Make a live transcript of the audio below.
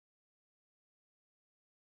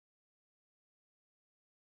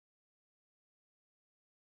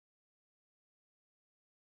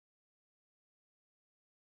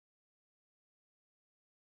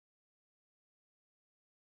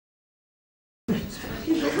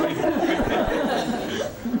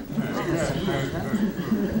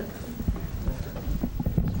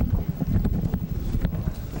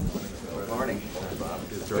Morning.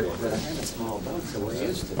 Small boat, so we're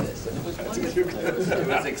used to this. It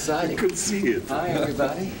was exciting. Good to see you. Hi,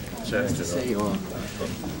 everybody. Nice to see you all.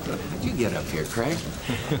 How'd you get up here, Craig?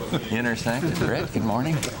 Intersected. Brett, good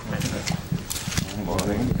morning. Good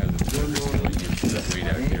morning.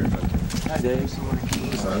 Hi, Dave.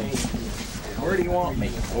 Where do you want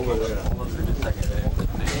me? Over there.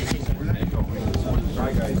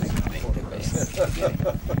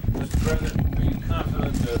 Mr. President, are you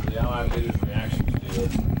confident of the Allied leaders' reaction to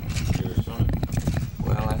your summit?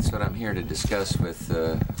 Well, that's what I'm here to discuss with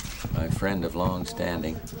my friend of long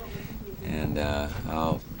standing, and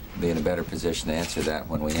I'll be in a better position to answer that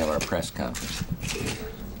when we have our press conference.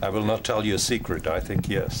 I will not tell you a secret. I think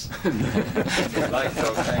yes. Like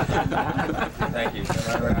so, thank you.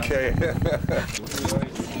 Okay.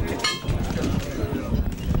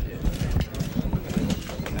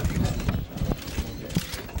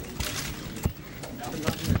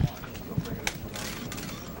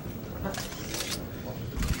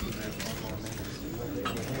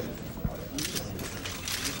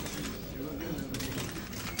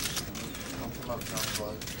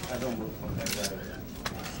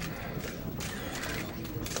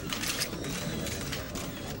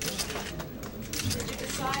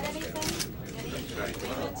 Decide anything? Any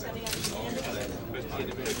agreements, any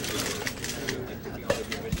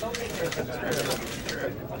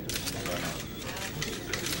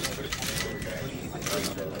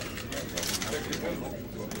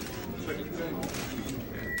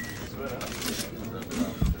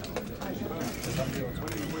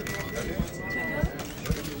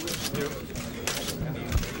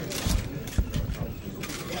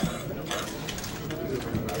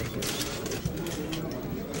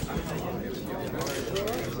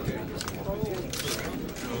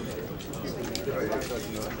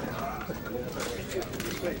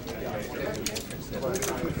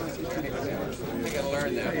I gotta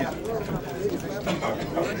learn that.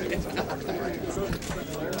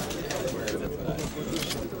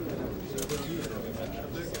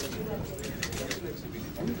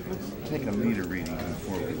 Taking a meter reading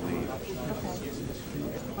before we leave. At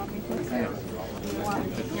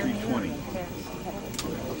 320.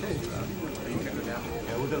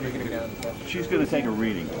 She's going to take a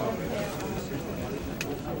reading.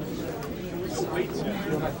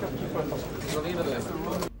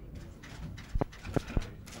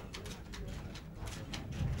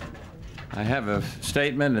 I have a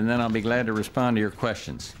statement, and then I'll be glad to respond to your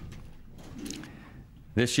questions.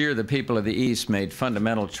 This year, the people of the East made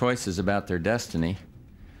fundamental choices about their destiny,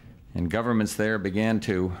 and governments there began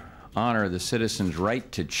to honor the citizens'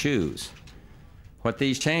 right to choose. What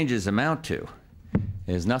these changes amount to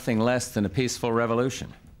is nothing less than a peaceful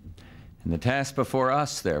revolution. And the task before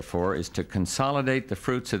us, therefore, is to consolidate the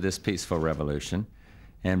fruits of this peaceful revolution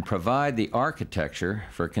and provide the architecture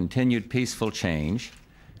for continued peaceful change,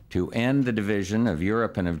 to end the division of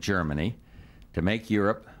Europe and of Germany, to make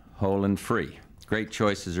Europe whole and free. Great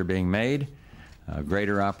choices are being made,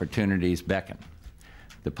 greater opportunities beckon.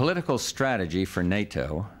 The political strategy for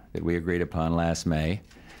NATO that we agreed upon last May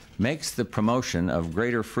makes the promotion of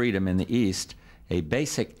greater freedom in the East a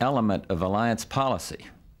basic element of alliance policy.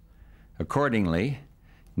 Accordingly,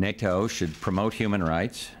 NATO should promote human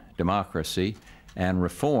rights, democracy, and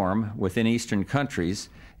reform within Eastern countries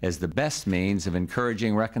as the best means of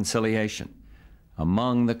encouraging reconciliation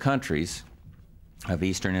among the countries of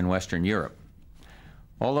Eastern and Western Europe.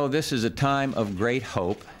 Although this is a time of great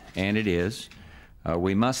hope, and it is,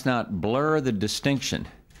 we must not blur the distinction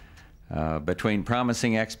between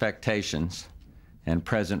promising expectations and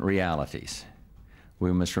present realities.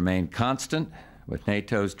 We must remain constant with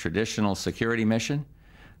NATO's traditional security mission.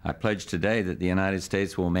 I pledge today that the United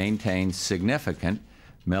States will maintain significant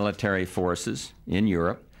military forces in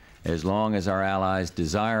Europe as long as our allies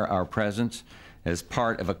desire our presence as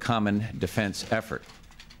part of a common defense effort.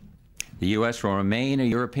 The U.S. will remain a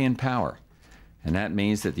European power, and that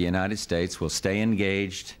means that the United States will stay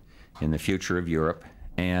engaged in the future of Europe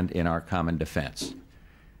and in our common defense.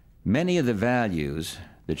 Many of the values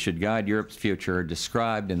that should guide Europe's future are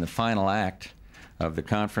described in the final act of the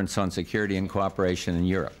Conference on Security and Cooperation in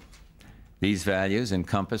Europe. These values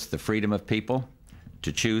encompass the freedom of people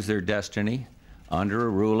to choose their destiny under a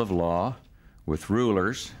rule of law with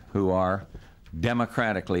rulers who are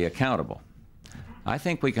democratically accountable. I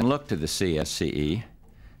think we can look to the CSCE to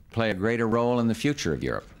play a greater role in the future of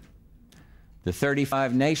Europe. The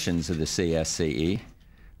 35 nations of the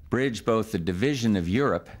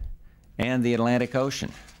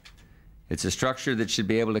It's a structure that should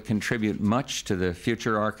be able to contribute much to the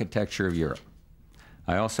future architecture of Europe.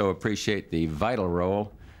 I also appreciate the vital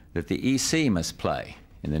role that the EC must play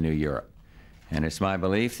in the new Europe. And it's my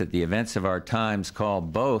belief that the events of our times call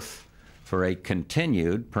both for a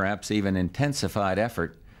continued, perhaps even intensified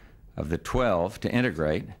effort of the 12 to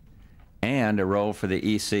integrate, and a role for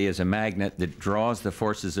the EC as a magnet that draws the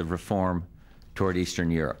forces of reform toward Eastern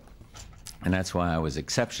Europe. And that's why I was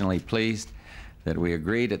exceptionally pleased that we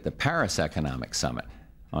agreed at the Paris Economic Summit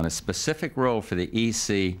on a specific role for the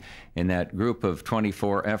EC in that group of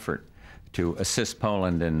 24 effort to assist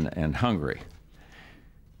Poland and Hungary.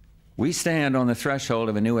 We stand on the threshold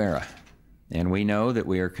of a new era, and we know that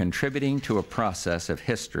we are contributing to a process of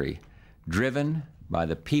history driven by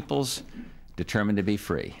the peoples determined to be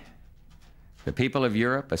free. The people of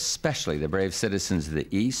Europe, especially the brave citizens of the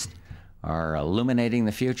East, are illuminating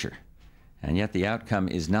the future, and yet the outcome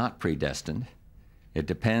is not predestined. It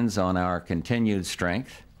depends on our continued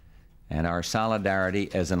strength and our solidarity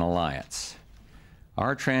as an alliance.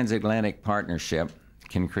 Our transatlantic partnership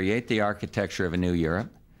can create the architecture of a new Europe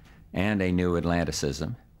and a new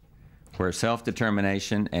Atlanticism, where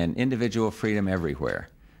self-determination and individual freedom everywhere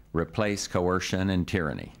replace coercion and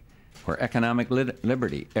tyranny, where economic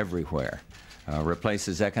liberty everywhere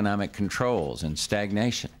replaces economic controls and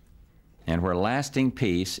stagnation, and where lasting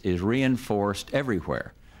peace is reinforced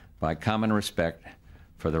everywhere by common respect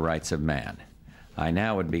for the rights of man. I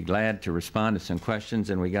now would be glad to respond to some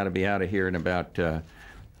questions, and we got to be out of here in about a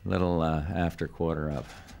little after quarter of.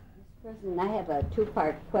 Mr. President, I have a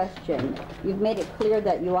two-part question. You've made it clear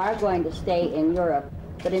that you are going to stay in Europe,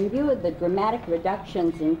 but in view of the dramatic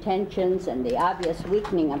reductions in tensions and the obvious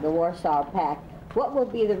weakening of the Warsaw Pact, what will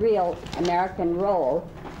be the real American role?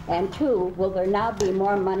 And two, will there now be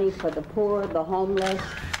more money for the poor, the homeless,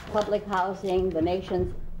 public housing, the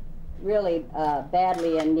nation's really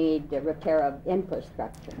badly in need of repair of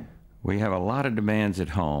infrastructure? We have a lot of demands at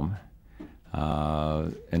home,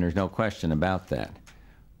 and there's no question about that.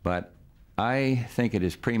 But I think it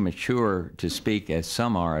is premature to speak, as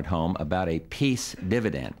some are at home, about a peace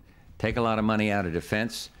dividend. Take a lot of money out of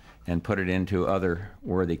defense and put it into other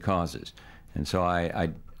worthy causes. And so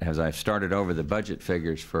as I've started over the budget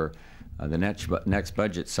figures for the next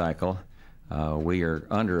budget cycle, we are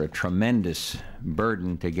under a tremendous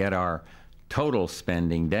burden to get our total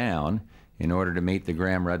spending down in order to meet the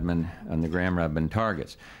Graham-Rudman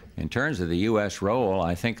targets. In terms of the U.S. role,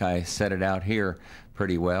 I think I set it out here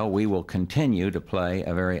pretty well. We will continue to play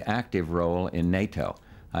a very active role in NATO.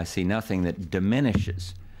 I see nothing that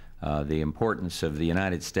diminishes the importance of the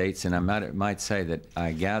United States, and I might say that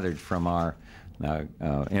I gathered from our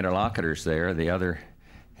interlocutors there, the other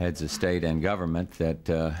heads of state and government,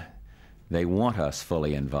 that they want us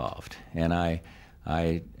fully involved. And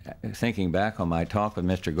thinking back on my talk with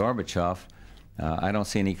Mr. Gorbachev, I don't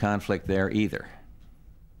see any conflict there either.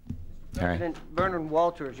 President Vernon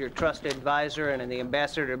Walters, your trusted advisor, and the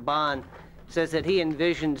ambassador to Bonn, says that he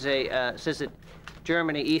envisions says that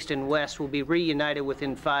Germany, East and West, will be reunited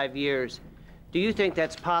within 5 years. Do you think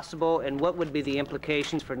that's possible, and what would be the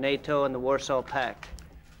implications for NATO and the Warsaw Pact?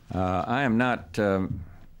 I am not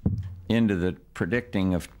into the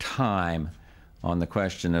predicting of time on the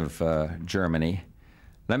question of Germany.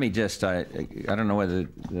 Let me just, I don't know whether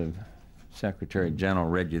the Secretary General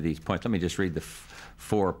read you these points. Let me just read the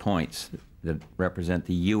 4 points that represent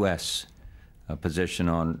the U.S. Position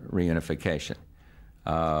on reunification.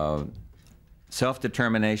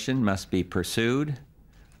 Self-determination must be pursued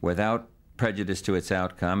without prejudice to its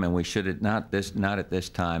outcome, and we should not at this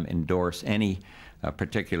time endorse any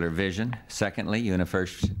particular vision. Secondly,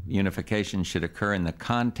 unification should occur in the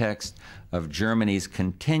context of Germany's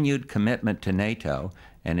continued commitment to NATO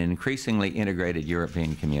and an increasingly integrated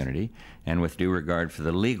European community, and with due regard for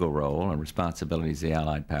the legal role and responsibilities of the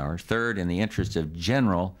Allied powers. Third, in the interest of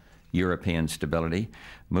general European stability,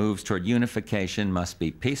 moves toward unification must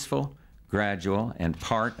be peaceful, gradual, and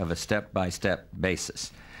part of a step-by-step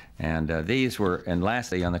basis. And and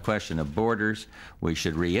lastly, on the question of borders, we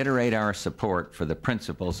should reiterate our support for the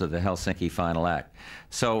principles of the Helsinki Final Act.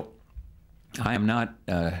 So I am not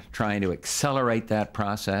trying to accelerate that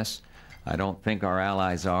process. I don't think our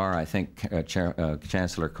allies are. I think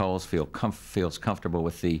Chancellor Coles feels comfortable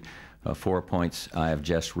with the 4 points I have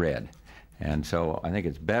just read. And so I think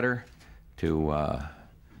it's better to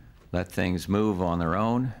let things move on their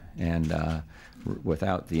own, and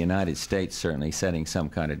without the United States certainly setting some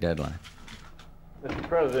kind of deadline. Mr.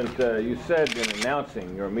 President, you said in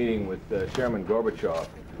announcing your meeting with Chairman Gorbachev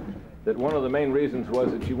that one of the main reasons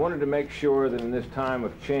was that you wanted to make sure that in this time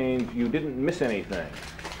of change you didn't miss anything.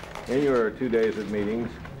 In your 2 days of meetings,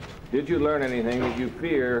 Did you learn anything that you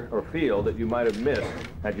fear or feel that you might have missed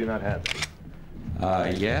had you not had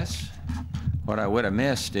them? Yes. What I would have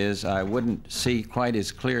missed is I wouldn't see quite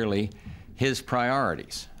as clearly his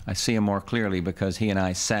priorities. I see him more clearly because he and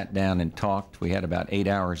I sat down and talked. We had about 8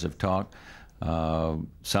 hours of talk,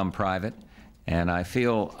 some private, and I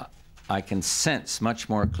feel I can sense much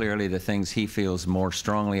more clearly the things he feels more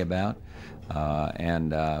strongly about.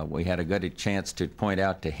 We had a good chance to point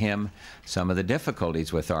out to him some of the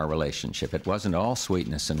difficulties with our relationship. It wasn't all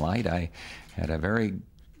sweetness and light. I had a very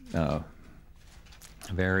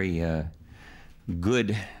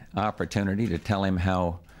good opportunity to tell him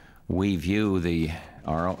how we view the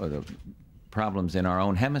problems in our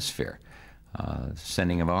own hemisphere.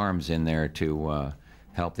 Sending of arms in there to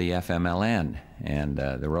help the FMLN and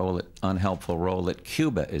the unhelpful role that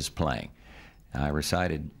Cuba is playing. I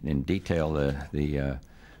recited in detail the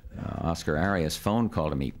Oscar Arias phone call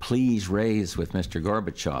to me. Please raise with Mr.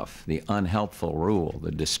 Gorbachev the unhelpful rule,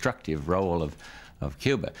 the destructive role of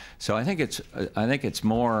Cuba. So I think it's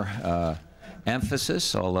more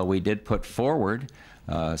emphasis, although we did put forward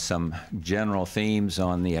some general themes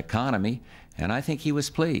on the economy, and I think he was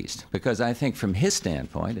pleased because I think from his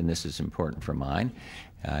standpoint, and this is important for mine,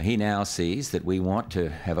 he now sees that we want to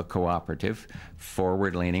have a cooperative,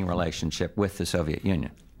 forward-leaning relationship with the Soviet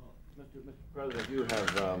Union. Mr. President, you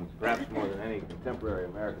have, perhaps more than any contemporary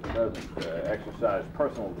American president, exercised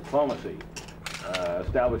personal diplomacy,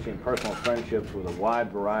 establishing personal friendships with a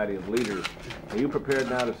wide variety of leaders. Are you prepared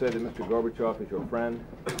now to say that Mr. Gorbachev is your friend?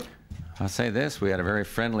 I'll say this, we had a very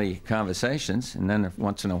friendly conversations, and then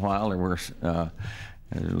once in a while there were a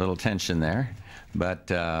little tension there.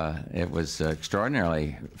 But it was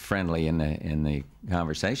extraordinarily friendly in the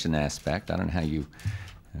conversation aspect. I don't know how you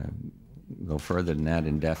go further than that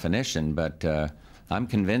in definition, but I'm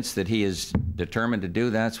convinced that he is determined to do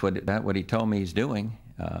that's what he told me he's doing.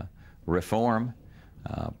 Reform,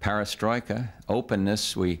 perestroika,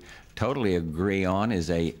 openness, we totally agree on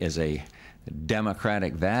is a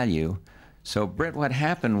democratic value. So, Britt, what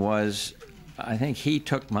happened was, I think he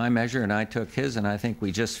took my measure and I took his, and I think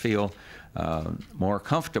we just feel more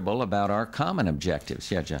comfortable about our common objectives.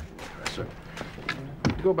 Yeah, John. Sir.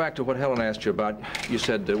 To go back to what Helen asked you about, you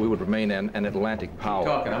said that we would remain an Atlantic power.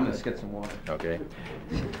 Talking, I'm going to get some water. Okay.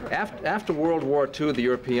 After World War II, the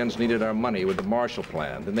Europeans needed our money with the Marshall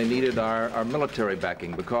Plan. Then they needed our military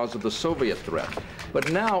backing because of the Soviet threat.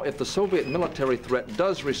 But now, if the Soviet military threat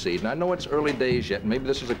does recede, and I know it's early days yet, maybe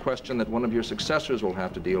this is a question that one of your successors will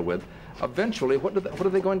have to deal with, eventually, what are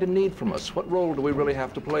they going to need from us? What role do we really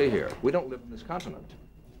have to play here? We don't live in this continent.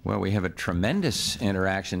 Well, we have a tremendous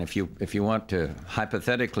interaction. If you want to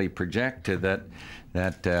hypothetically project to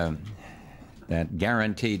that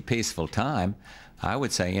guaranteed peaceful time, I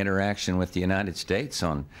would say interaction with the United States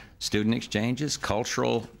on student exchanges,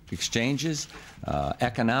 cultural exchanges,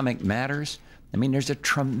 economic matters. I mean, there's a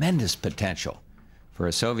tremendous potential for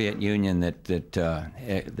a Soviet Union that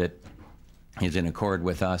is in accord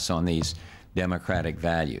with us on these democratic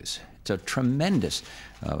values. It's a tremendous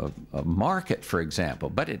market, for example,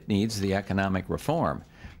 but it needs the economic reform.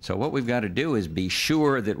 So what we've got to do is be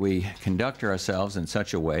sure that we conduct ourselves in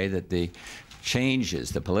such a way that the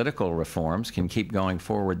changes, the political reforms, can keep going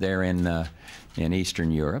forward there in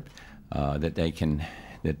Eastern Europe, that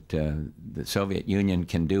the Soviet Union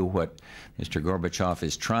can do what Mr. Gorbachev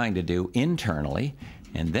is trying to do internally,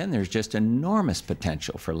 and then there's just enormous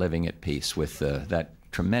potential for living at peace with that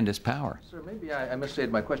tremendous power. Sir, maybe I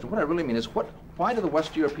misstated my question. What I really mean is, why do the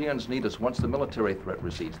West Europeans need us once the military threat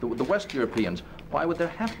recedes? The West Europeans, why would there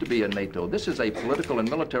have to be a NATO? This is a political and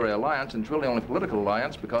military alliance, and it's really only a political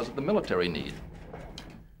alliance because of the military need.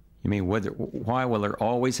 You mean why will there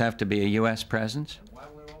always have to be a U.S. presence? Why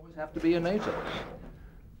will there always have to be a NATO?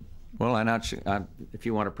 Well, I'm not sure. If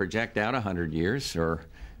you want to project out 100 years or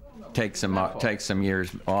take some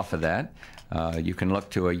years off of that, you can look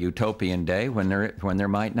to a utopian day when there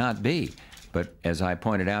might not be. But as I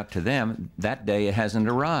pointed out to them, that day hasn't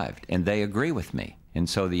arrived, and they agree with me. And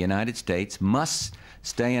so the United States must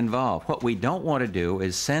stay involved. What we don't want to do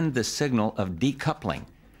is send the signal of decoupling,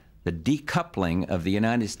 the decoupling of the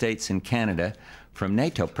United States and Canada from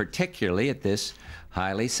NATO, particularly at this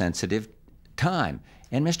highly sensitive time.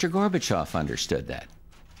 And Mr. Gorbachev understood that.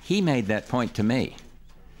 He made that point to me.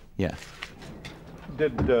 Yeah.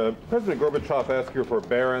 Did President Gorbachev ask your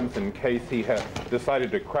forbearance in case he had decided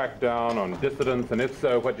to crack down on dissidents? And if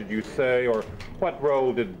so, what did you say? Or what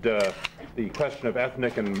role did the question of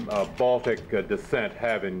ethnic and Baltic dissent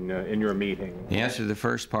have in your meeting? The answer to the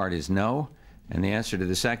first part is no. And the answer to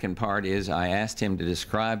the second part is I asked him to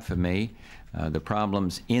describe for me the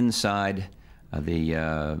problems inside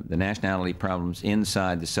the nationality problems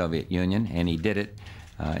inside the Soviet Union, and he did it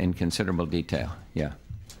in considerable detail. Yeah.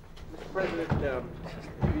 Mr. President,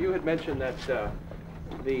 you had mentioned that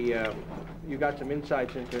you got some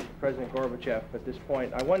insights into President Gorbachev at this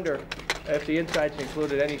point. I wonder if the insights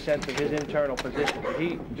included any sense of his internal position. Did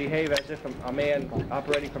he behave as if a man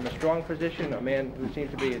operating from a strong position, a man who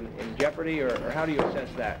seemed to be in jeopardy, or how do you assess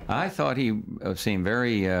that? I thought he seemed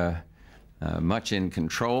very much in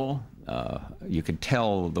control. You could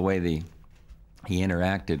tell the way he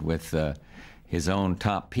interacted with his own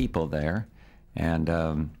top people there,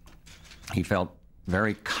 and he felt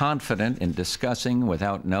very confident in discussing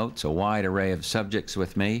without notes a wide array of subjects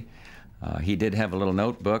with me. He did have a little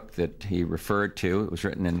notebook that he referred to. It was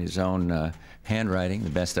written in his own handwriting,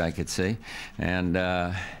 the best I could see, and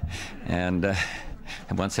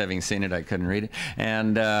once having seen it, I couldn't read it.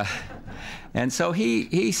 And so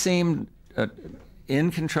he seemed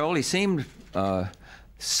in control. He seemed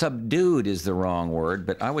subdued is the wrong word,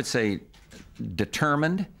 but I would say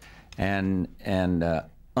determined and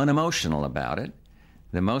unemotional about it.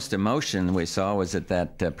 The most emotion we saw was at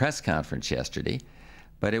that press conference yesterday,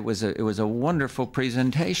 but it was a wonderful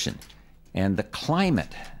presentation, and the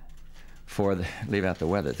climate for the, leave out the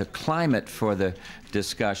weather, the climate for the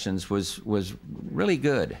discussions was really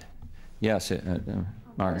good. Yes,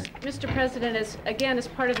 Margaret. Mr. President, as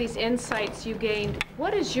part of these insights you gained,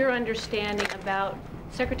 what is your understanding about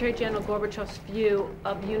Secretary General Gorbachev's view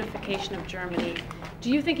of unification of Germany?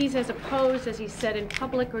 Do you think he's as opposed as he said in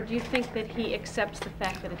public, or do you think that he accepts the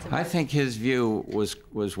fact that it's a... I think his view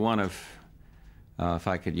was one of, if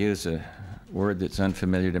I could use a word that's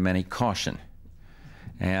unfamiliar to many, caution.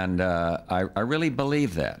 And I really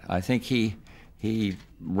believe that. I think he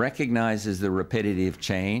recognizes the rapidity of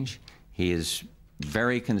change. He has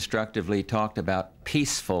very constructively talked about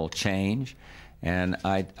peaceful change. And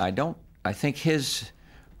I think his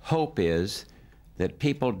hope is that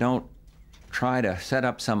people don't try to set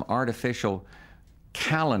up some artificial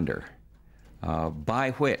calendar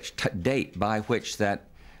date by which that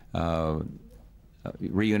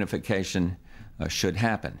reunification should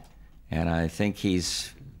happen. And I think he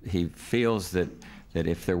feels that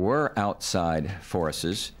if there were outside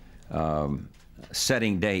forces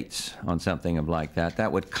setting dates on something like that,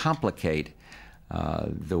 that would complicate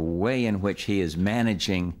the way in which he is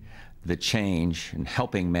managing the change and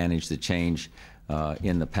helping manage the change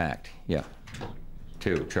in the pact. Yeah.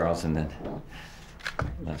 Two, Charles, and then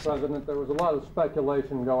Mr. President, there was a lot of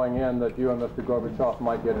speculation going in that you and Mr. Gorbachev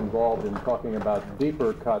might get involved in talking about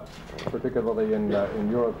deeper cuts, particularly in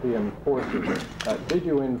European forces. Did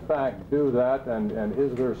you in fact do that, and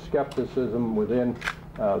is there skepticism within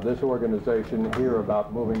this organization here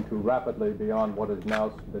about moving too rapidly beyond what has now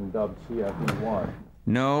been dubbed CFE-1?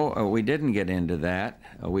 No, we didn't get into that.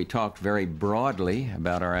 We talked very broadly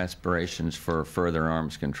about our aspirations for further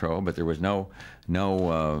arms control, but there was no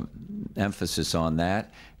emphasis on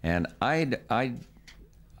that. And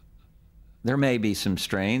there may be some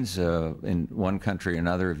strains in one country or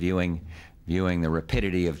another viewing the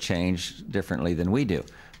rapidity of change differently than we do.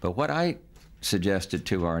 But what I suggested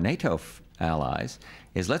to our NATO allies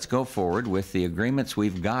is let's go forward with the agreements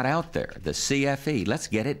we've got out there, the CFE. Let's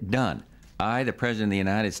get it done. I, the President of the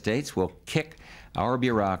United States, will kick our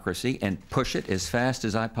bureaucracy and push it as fast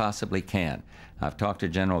as I possibly can. I've talked to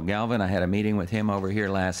General Galvin. I had a meeting with him over here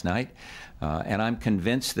last night, and I'm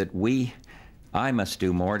convinced that I must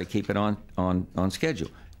do more to keep it on schedule.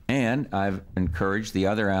 And I've encouraged the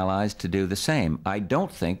other allies to do the same. I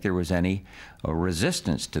don't think there was any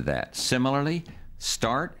resistance to that. Similarly,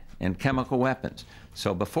 START and chemical weapons.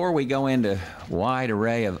 So before we go into a wide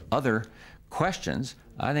array of other questions,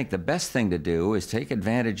 I think the best thing to do is take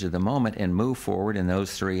advantage of the moment and move forward in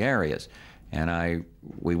those three areas. And I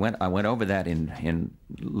went over that in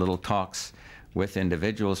little talks with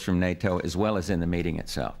individuals from NATO as well as in the meeting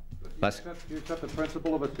itself. Do you accept the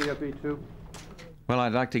principle of a CFE-2? Well,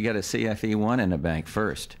 I'd like to get a CFE-1 in the bank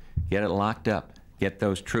first, get it locked up, get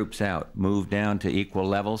those troops out, move down to equal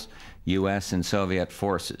levels, U.S. and Soviet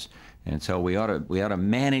forces. And so we ought to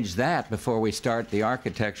manage that before we start the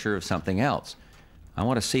architecture of something else. I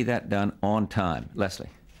want to see that done on time. Leslie.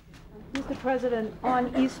 Mr. President,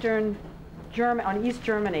 on East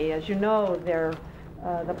Germany, as you know,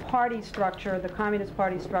 the party structure, the Communist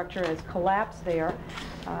Party structure has collapsed there.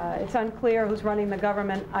 It's unclear who's running the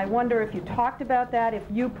government. I wonder if you talked about that, if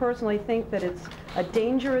you personally think that it's a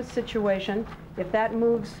dangerous situation, if that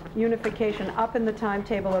moves unification up in the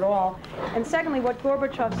timetable at all. And secondly, what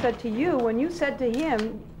Gorbachev said to you when you said to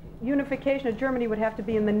him unification of Germany would have to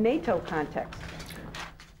be in the NATO context.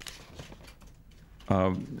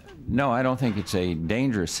 No, I don't think it's a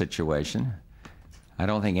dangerous situation. I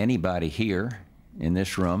don't think anybody here in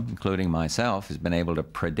this room, including myself, has been able to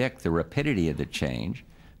predict the rapidity of the change,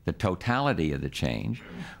 the totality of the change,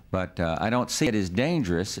 but I don't see it as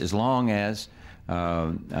dangerous as long as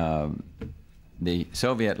the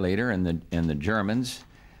Soviet leader and the Germans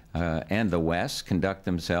and the West conduct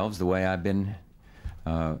themselves the way I've been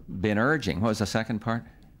urging. What was the second part?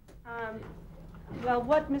 Well,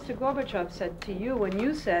 what Mr. Gorbachev said to you when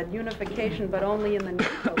you said unification, but only in the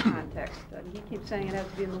NATO context. He keeps saying it has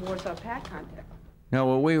to be in the Warsaw Pact context. No,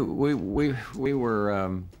 well, we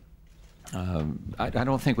were. I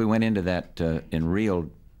don't think we went into that in real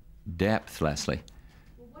depth, Leslie.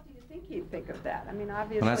 Well, what do you think he'd think of that? I mean,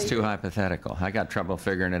 obviously. Well, that's too hypothetical. I got trouble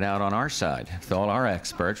figuring it out on our side with all our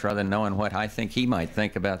experts, rather than knowing what I think he might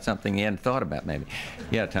think about something he hadn't thought about, maybe.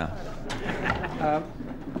 Yeah, Tom.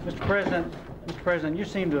 Mr. President, you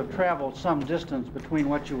seem to have traveled some distance between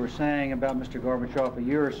what you were saying about Mr. Gorbachev a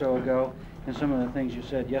year or so ago and some of the things you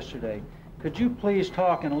said yesterday. Could you please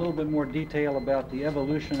talk in a little bit more detail about the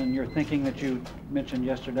evolution in your thinking that you mentioned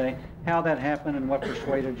yesterday, how that happened and what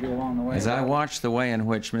persuaded you along the way? As I watch the way in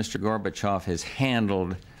which Mr. Gorbachev has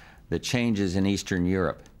handled the changes in Eastern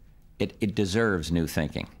Europe, it deserves new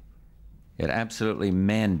thinking. It absolutely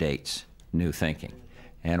mandates new thinking.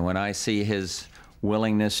 And when I see his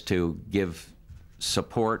willingness to give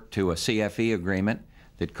support to a CFE agreement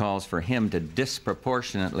that calls for him to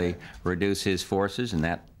disproportionately reduce his forces, and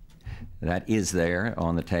that is there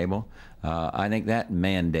on the table, I think that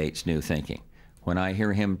mandates new thinking. When I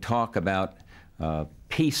hear him talk about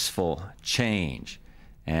peaceful change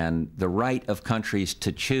and the right of countries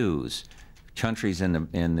to choose, countries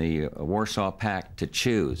in the Warsaw Pact to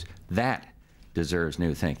choose, that deserves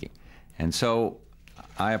new thinking. And so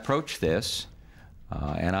I approach this,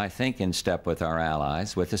 and I think in step with our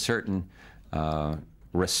allies, with a certain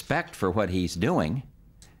respect for what he's doing,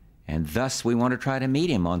 and thus we want to try to meet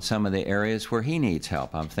him on some of the areas where he needs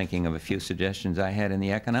help. I'm thinking of a few suggestions I had in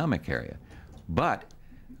the economic area. But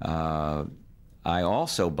I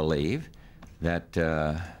also believe that,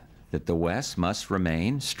 that the West must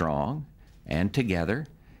remain strong and together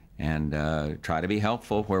and try to be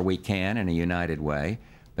helpful where we can in a united way,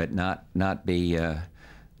 but not be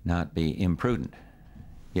imprudent.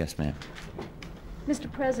 Yes, ma'am. Mr.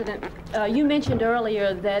 President, you mentioned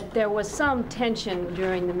earlier that there was some tension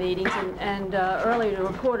during the meetings, and earlier to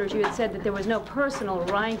reporters you had said that there was no personal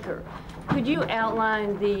rancor. Could you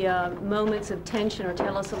outline the moments of tension, or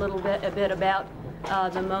tell us a bit about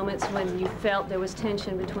the moments when you felt there was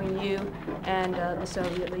tension between you and the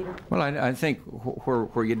Soviet leader? Well, I think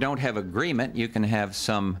where you don't have agreement, you can have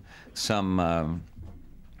some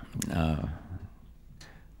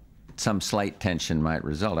slight tension might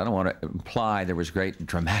result. I don't want to imply there was great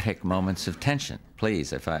dramatic moments of tension.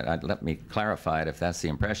 Please, let me clarify it if that's the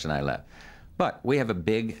impression I left. But we have a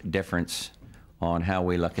big difference on how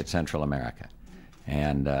we look at Central America.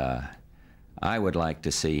 And I would like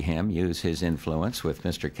to see him use his influence with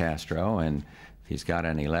Mr. Castro, and if he's got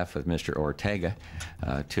any left with Mr. Ortega,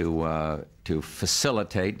 to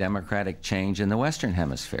facilitate democratic change in the Western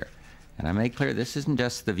Hemisphere. And I make clear this isn't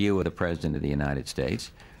just the view of the President of the United States,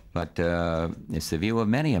 but it's the view of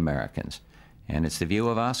many Americans, and it's the view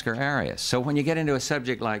of Oscar Arias. So when you get into a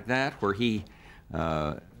subject like that, where he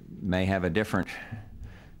may have a different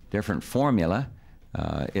formula,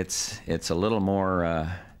 it's a little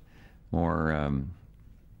more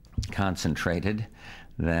concentrated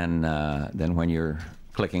than when you're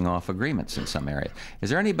clicking off agreements in some areas. Is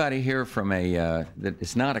there anybody here from that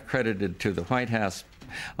is not accredited to the White House?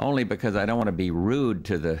 Only because I don't want to be rude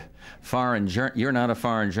to the foreign you're not a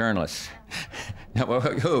foreign journalist.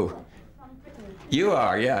 Who? You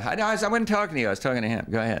are, yeah. I wasn't talking to you. I was talking to him.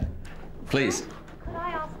 Go ahead. Please. Could I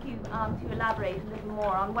ask you to elaborate a little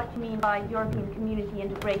more on what you mean by European community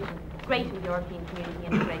integration, greater European community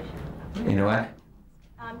integration? You know what?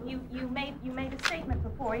 You made a statement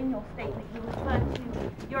before. In your statement, you referred to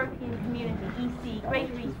European community, EC,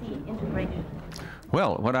 greater EC integration.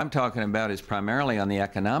 Well, what I'm talking about is primarily on the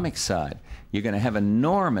economic side. You're going to have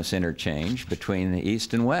enormous interchange between the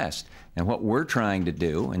East and West. And what we're trying to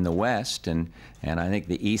do in the West, and I think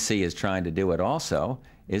the EC is trying to do it also,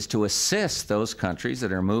 is to assist those countries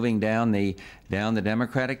that are moving down the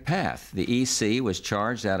democratic path. The EC was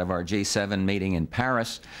charged out of our G7 meeting in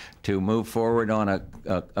Paris to move forward on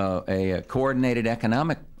a coordinated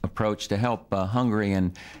economic approach to help Hungary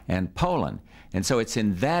and Poland. And so it's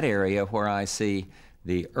in that area where I see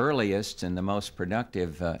the earliest and the most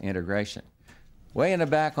productive integration. Way in the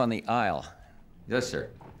back on the aisle. Yes, sir.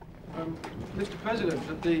 Mr. President,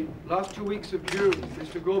 at the last 2 weeks of June,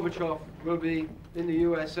 Mr. Gorbachev will be in the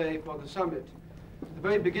USA for the summit. The the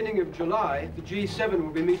very beginning of July, the G7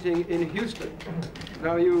 will be meeting in Houston.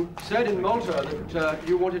 Now, you said in Malta that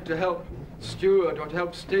you wanted to help steward or to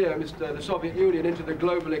help steer the Soviet Union into the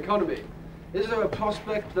global economy. Is there a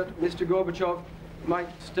prospect that Mr. Gorbachev might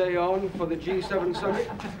stay on for the G7 summit?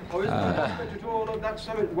 Or is there a prospect at all of that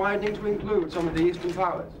summit widening to include some of the Eastern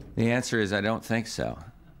powers? The answer is I don't think so.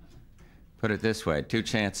 Put it this way, 2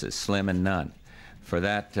 chances, slim and none, for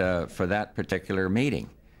that particular meeting.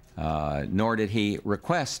 Nor did he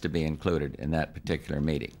request to be included in that particular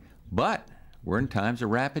meeting. But we're in times of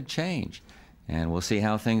rapid change, and we'll see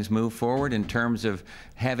how things move forward in terms of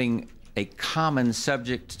having a common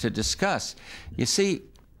subject to discuss. You see,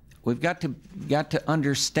 we've got to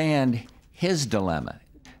understand his dilemma.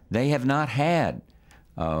 They have not had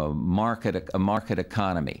a market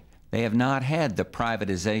economy. They have not had the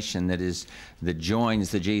privatization that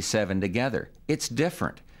joins the G7 together. It's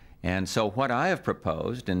different. And so what I have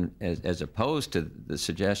proposed, and as opposed to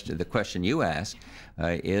the question you asked,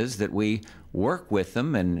 is that we work with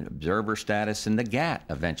them in observer status in the GATT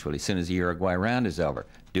eventually, as soon as the Uruguay round is over.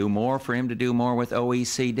 Do more for him to do more with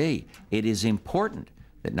OECD. It is important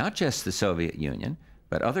that not just the Soviet Union,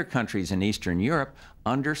 but other countries in Eastern Europe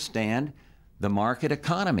understand the market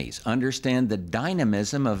economies, understand the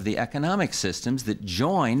dynamism of the economic systems that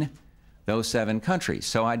join those 7 countries.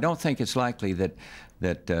 So I don't think it's likely that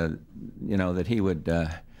he would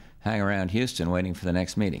hang around Houston waiting for the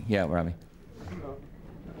next meeting. Yeah, Robbie.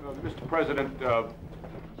 Mr. President,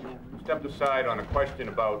 you stepped aside on a question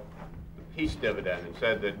about the peace dividend and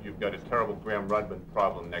said that you've got a terrible Graham-Rudman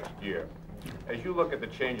problem next year. As you look at the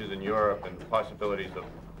changes in Europe and the possibilities of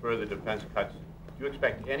further defense cuts, do you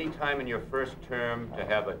expect any time in your first term to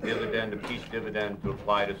have a dividend, a peace dividend, to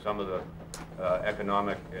apply to some of the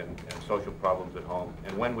economic and social problems at home?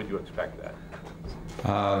 And when would you expect that?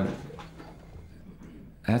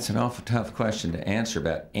 That's an awful tough question to answer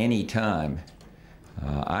about any time.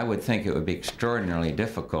 I would think it would be extraordinarily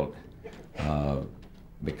difficult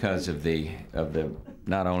because of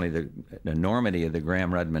not only the enormity of the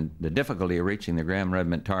Graham-Rudman, the difficulty of reaching the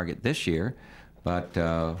Graham-Rudman target this year, but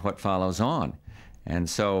what follows on. And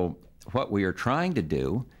so what we are trying to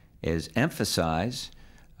do is emphasize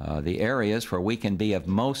the areas where we can be of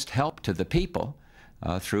most help to the people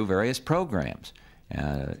through various programs.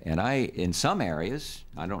 And in some areas,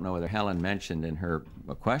 I don't know whether Helen mentioned in her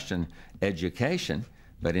question education,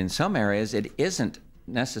 but in some areas it isn't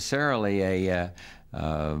necessarily the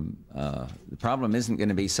problem isn't going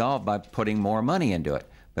to be solved by putting more money into it.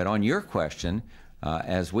 But on your question,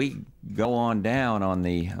 as we go on down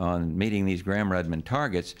on meeting these Graham-Rudman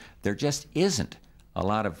targets, there just isn't a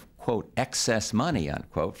lot of, quote, excess money,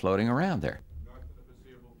 unquote, floating around there. Not for the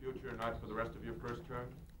foreseeable future, not for the rest of your first term?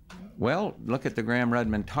 Well, look at the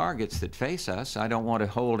Graham-Rudman targets that face us. I don't want to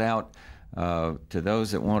hold out to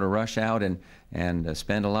those that want to rush out and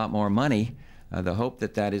spend a lot more money, the hope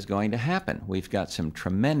that that is going to happen. We've got some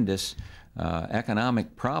tremendous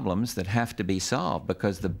economic problems that have to be solved,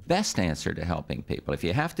 because the best answer to helping people, if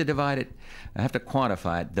you have to divide it, have to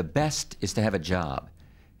quantify it, the best is to have a job.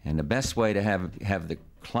 And the best way to have the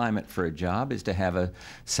climate for a job is to have a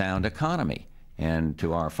sound economy. And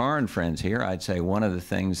to our foreign friends here, I'd say one of the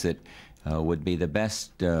things that would be the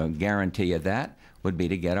best guarantee of that would be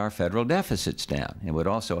to get our federal deficits down. It would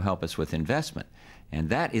also help us with investment. And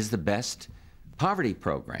that is the best poverty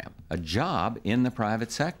program, a job in the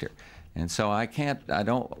private sector. And so I had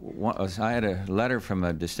a letter from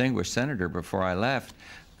a distinguished senator before I left,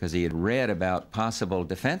 because he had read about possible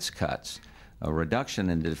defense cuts, a reduction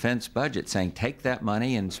in the defense budget, saying take that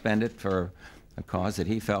money and spend it for a cause that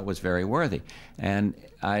he felt was very worthy. And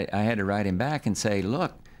I had to write him back and say,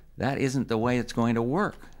 look, that isn't the way it's going to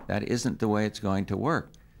work. That isn't the way it's going to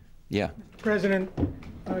work. Yeah. President,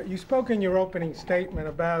 you spoke in your opening statement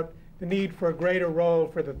about the need for a greater role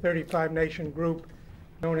for the 35-nation group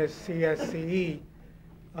known as CSCE.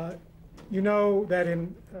 You know that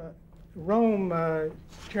in Rome,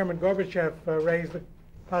 Chairman Gorbachev raised the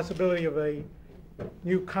possibility of a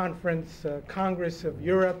new conference, Congress of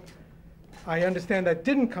Europe. I understand that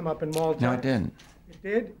didn't come up in Malta. No, it didn't. It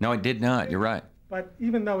did? No, it did not. You're right. But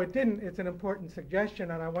even though it didn't, it's an important suggestion,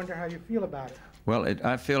 and I wonder how you feel about it. Well,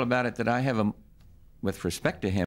 I feel about it that I have with respect to him,